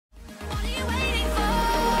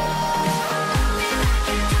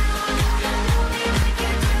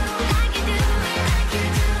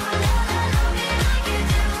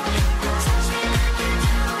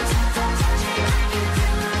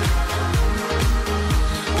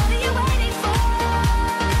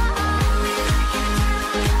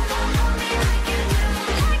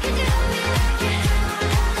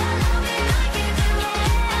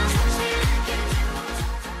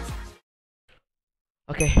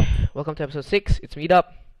welcome to episode 6. It's Meetup,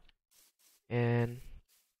 and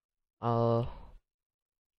I'll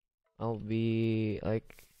be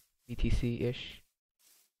like BTC-ish.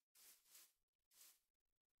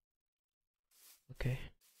 Okay.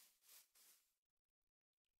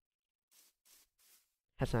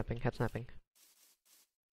 Head snapping, head snapping.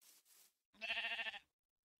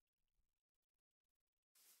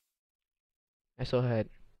 I saw head.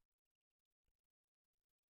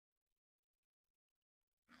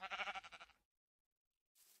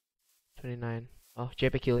 $29. Oh,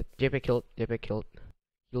 JP killed it. JP killed. JP killed.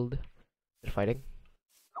 Killed. They're fighting.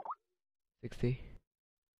 60.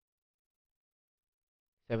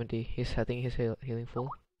 70. He's hitting his healing full.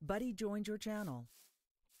 Buddy joined your channel.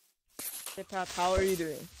 Hey Pat, how are you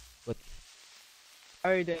doing? Good. How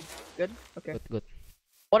are you doing? Good? Okay. Good, good.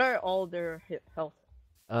 What are all their health?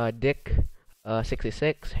 Dick,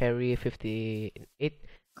 66. Harry, 58.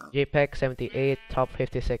 JPEG, 78. Top,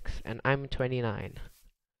 56. And I'm 29.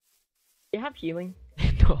 Do you have healing?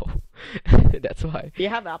 No. That's why. Do you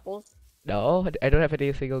have apples? No, I don't have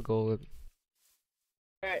any single gold.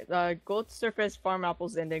 Alright, go to surface, farm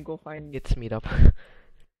apples, and then go find... It's Meetup.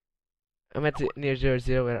 I'm at near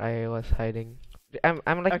 0-0 where I was hiding. I'm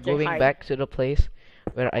like Okay, going hide. back to the place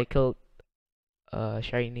where I killed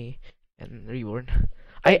Shinny and Reborn.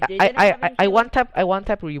 They didn't have any I healing? one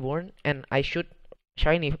tap Reborn and I shoot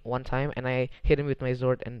Shiny one time and I hit him with my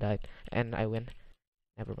sword and died and I win.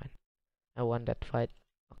 Never mind. I won that fight.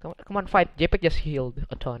 Oh, come on, fight. JPEG just healed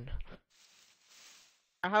a ton.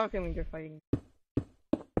 I have a feeling they're fighting.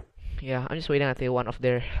 Yeah, I'm just waiting until one of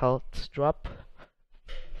their healths drop.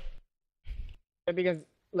 Yeah, because,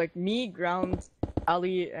 like, me, Ground,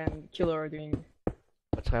 Ali, and Killer are doing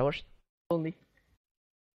What Skywars? only.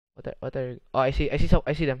 What are? Oh, I see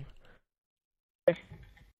them. Okay.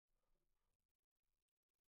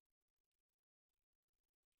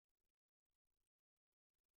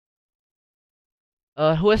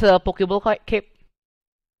 Who has a Pokeball cape?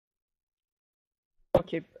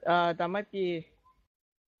 Okay, that might be...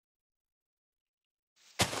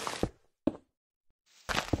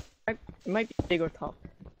 It might be big or top.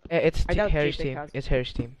 It's I doubt Harry's JPEG team. has it. It's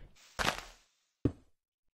Harry's team.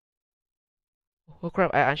 Oh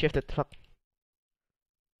crap! I unshifted. Fuck.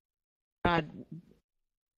 Uh,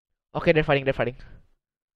 Okay, they're fighting. They're fighting.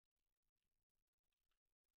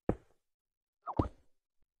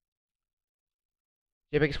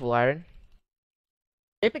 JPEG is full iron.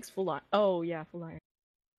 Apex full iron. Oh, yeah, full iron.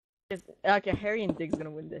 Okay, Harry and Dig's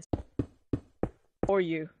gonna win this. Or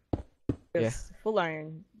you. Because full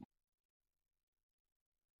iron.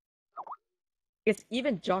 It's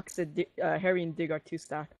even Jocks and Harry and Dig are 2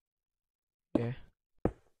 stack. Yeah.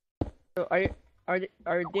 So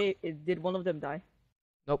did one of them die?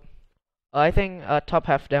 Nope. I think top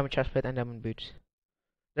half damage chestplate and diamond boots.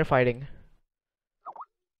 They're fighting.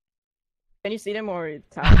 Can you see them or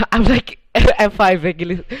tap? I'm like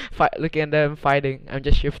F5 looking at them fighting. I'm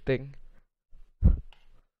just shifting.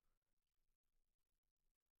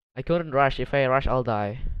 I couldn't rush. If I rush, I'll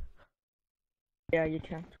die. Yeah, you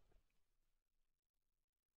can.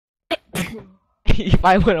 If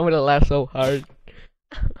I would, I would have laughed so hard.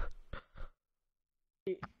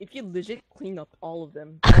 If you legit clean up all of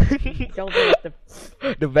them, tell them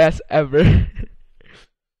The best ever.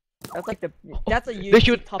 that's like that's a They UHC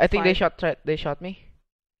shoot. top I think 5. they shot me.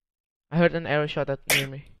 I heard an arrow shot at near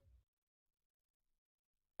me.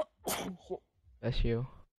 That's you.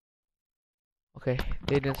 Okay,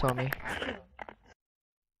 they didn't saw me.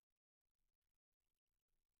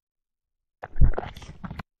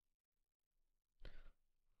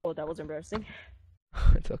 Oh, that was embarrassing.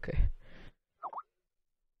 It's okay.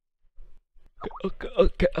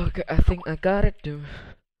 Okay. I think I got it, dude.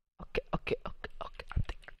 Okay. I think I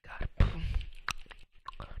got it.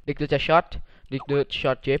 Dig the shot. Dig the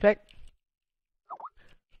shot, JPEG.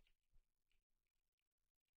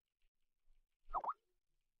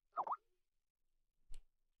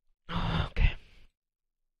 Okay.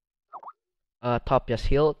 Top just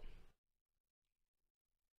healed.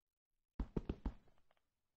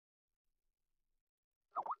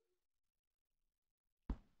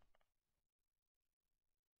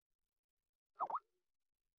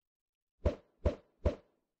 The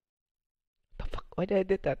fuck? Why did I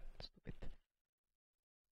did that? Stupid.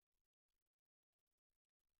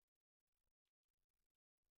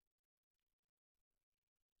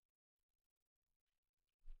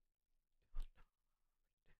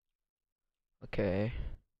 Okay.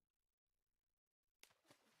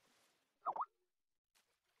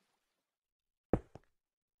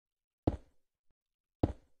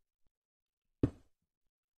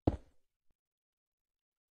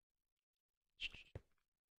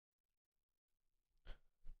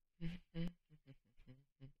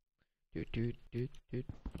 Dude.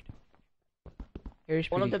 Here's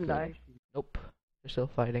One of pretty them good. died. Nope. They're still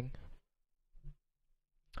fighting.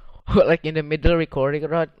 Like in the middle recording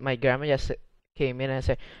rod, my grandma just came in and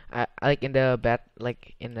said, like in the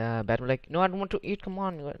bathroom, like, no, I don't want to eat. Come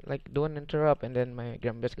on, like, don't interrupt. And then my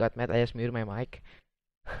grandma just got mad. I just muted my mic.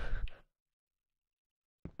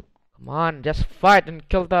 Come on, just fight and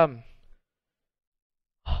kill them.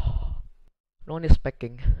 No one is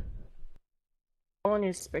specking. No one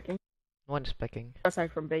is speaking No one is specking.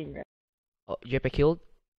 aside from Bane, right? Oh, JP killed.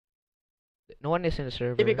 No one is in the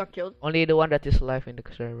server. JP got killed. Only the one that is alive in the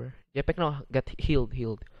server. JPEG no got healed.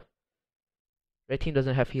 Red team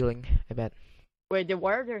doesn't have healing, I bet. Wait,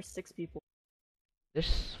 why are there 6 people?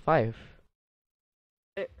 There's 5.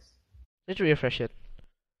 6. Let's refresh it.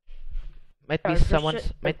 Might be Refresh someone's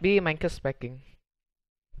it. might be Minecraft specking.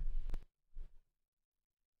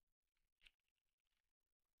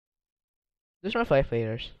 There's not 5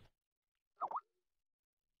 players.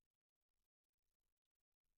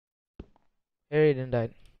 Harry didn't die.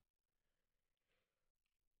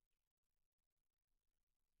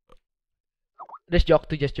 This jock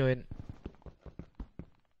to just join.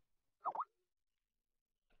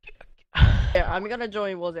 Yeah, I'm gonna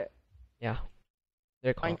join, was it? Yeah.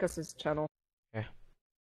 They're called. Minecraft's channel.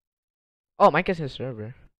 Oh, Minecraft's in the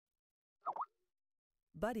server.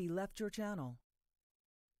 Buddy left your channel.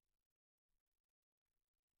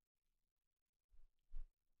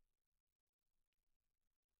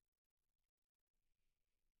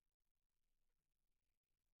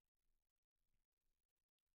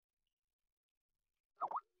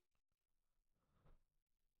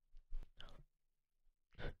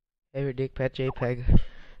 Every dick pet JPEG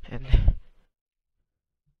and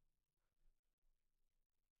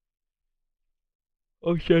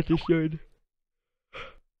oh shit, this joined.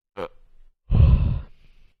 Okay.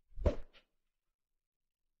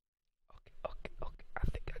 I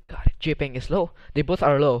think I got it. JPEG is low. They both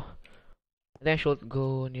are low. Then I should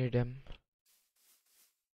go near them.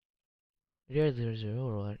 They're 0-0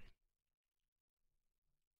 or what?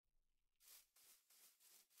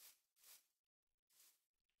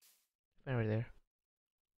 Over there.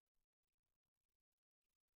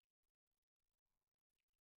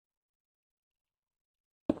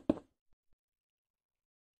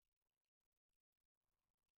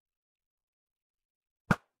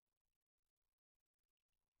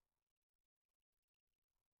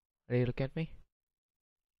 Are you looking at me?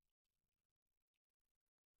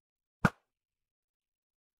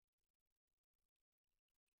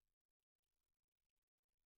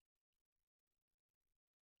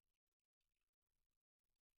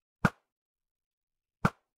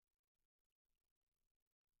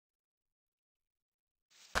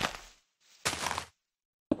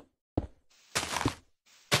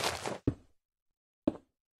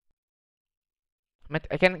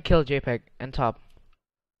 I can kill JPEG and top.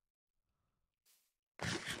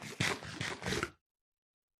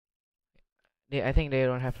 I think they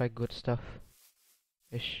don't have like good stuff.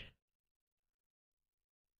 Ish.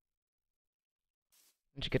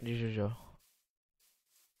 Let's get Jojo.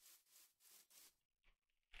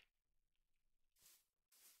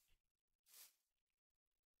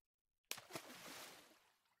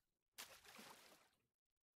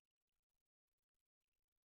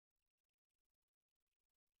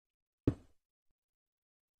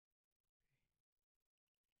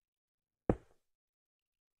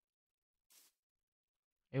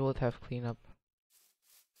 It will have cleanup.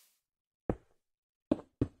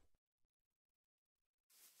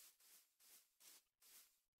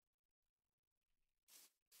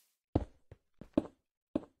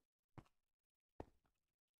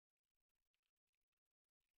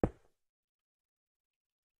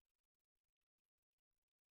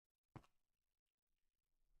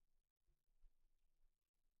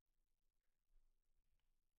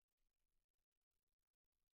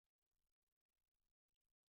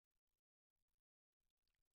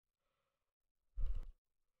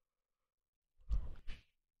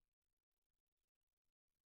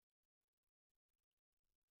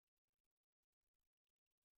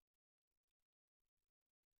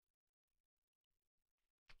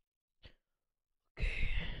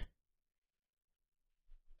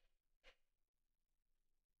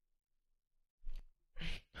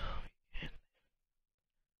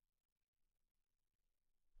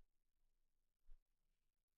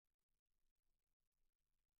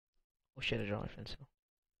 Oh shit, I draw my fence.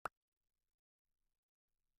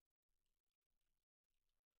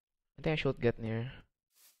 I think I should get near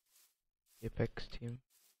Apex team.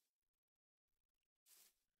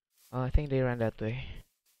 I think they ran that way.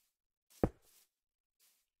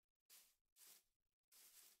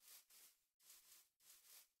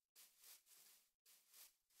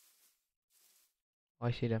 Oh,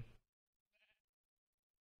 I see them.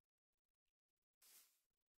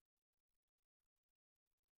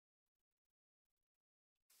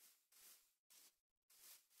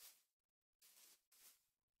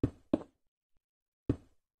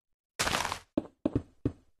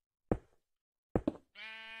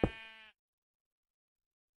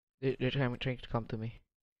 They're trying to come to me.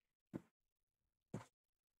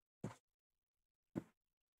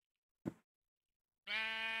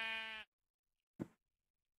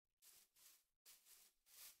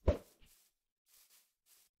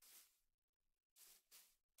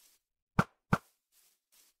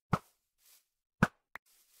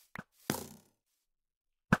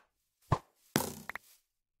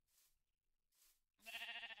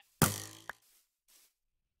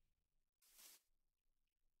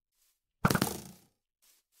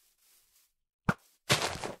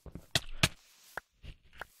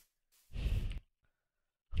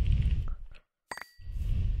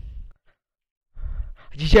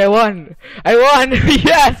 GG, I won! I won!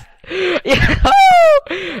 Yes! Yeah!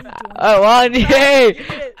 I won! Yay!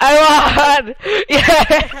 I won!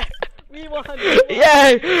 Yeah! We won!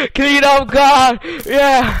 Yay! Clean up, God!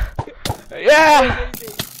 Yeah! Yeah!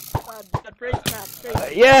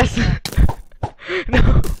 Yes!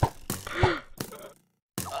 No!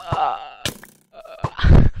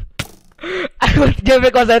 I was good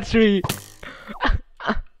because that's 3.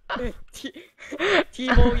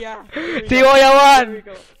 Timo, yeah. Timo, you won!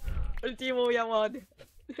 Timo, you won.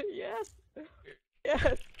 Yes.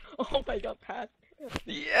 Yes. Oh my god, Pat.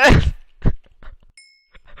 Yes!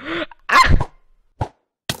 Ah!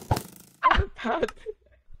 Pat.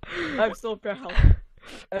 I'm so proud.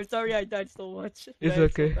 I'm sorry I died so much. It's Died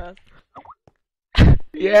okay. So fast.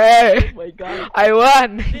 Yay! Oh my god. I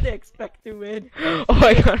won! Didn't expect to win. Oh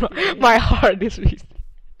my god, my heart is beating.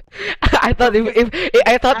 I thought if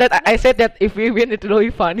I thought that I said that if we win it will be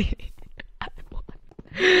funny.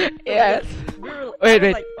 Yes. Wait,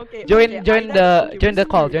 wait. Like, okay, Join okay, join the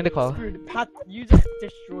call. Join the call. Screwed. Pat, you just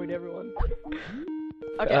destroyed everyone.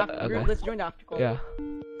 Okay, Okay. let's join the after call. Yeah.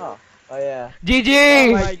 Oh yeah. GG!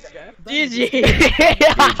 Oh my god. GG!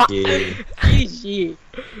 GG!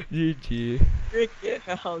 GG. Freaking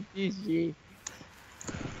hell, GG.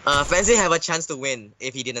 Fancy have a chance to win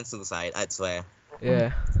if he didn't suicide, I'd swear.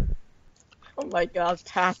 Yeah. Oh my god,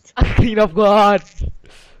 Pat. Clean up, God.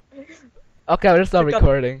 Okay, I'll stop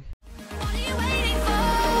recording.